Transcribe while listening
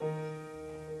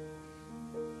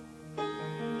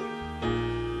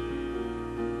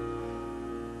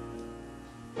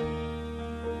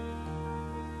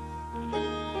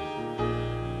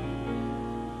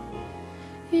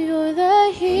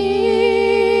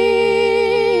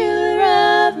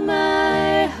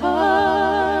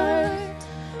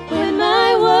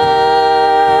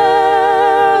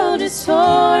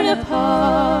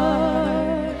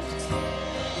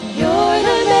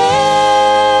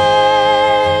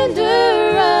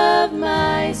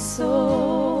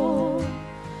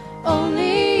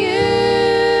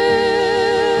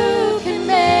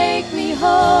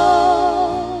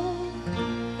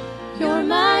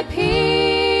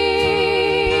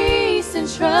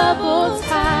troubled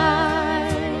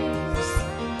times.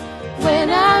 When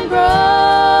I'm broken,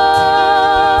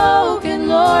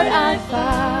 Lord, I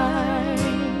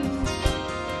find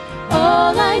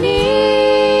all I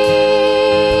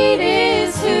need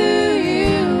is who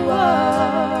you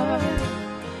are.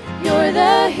 You're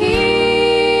the healer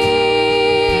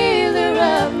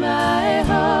of my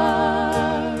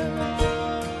heart,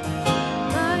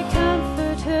 my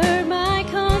comforter, my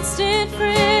constant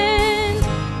friend,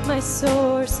 my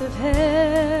source of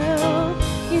help.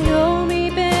 You know me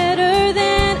better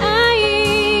than I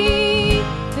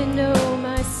even know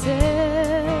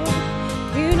myself.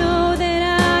 You know that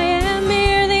I am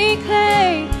merely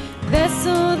clay,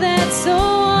 vessel that so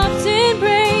often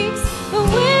breaks. But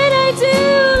when I do,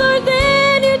 Lord,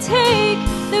 then you take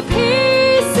the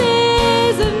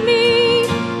pieces of me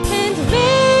and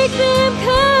make them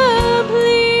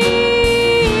complete.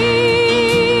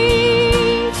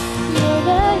 You're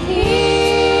the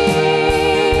healer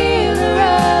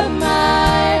of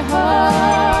my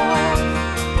heart.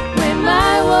 When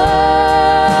my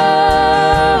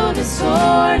world is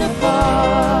torn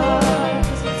apart,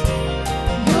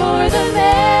 you're the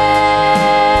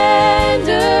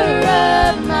mender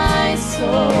of my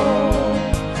soul.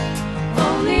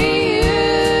 Only you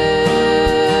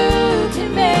can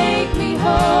make me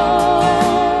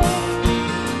whole.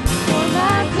 For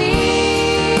my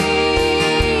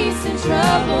peace in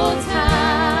troubled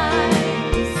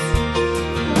times.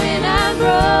 When I'm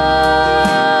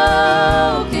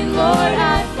broken, Lord,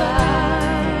 I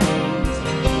find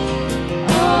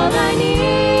all I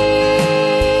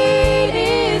need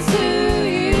is who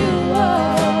you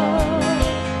are.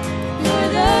 You're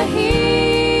the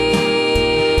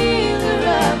healer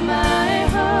of my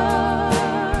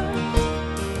heart.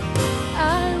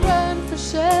 I run for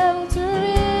shelter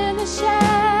in the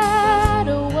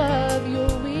shadow of your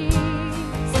wings.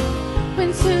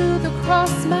 When to the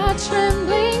cross my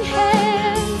trembling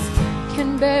hands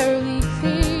can barely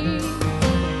cling.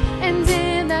 And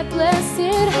in that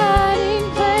blessed hiding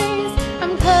place,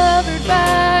 I'm covered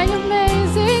by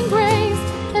amazing grace.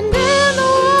 And in the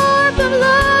warmth of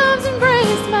love's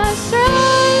embrace, my strength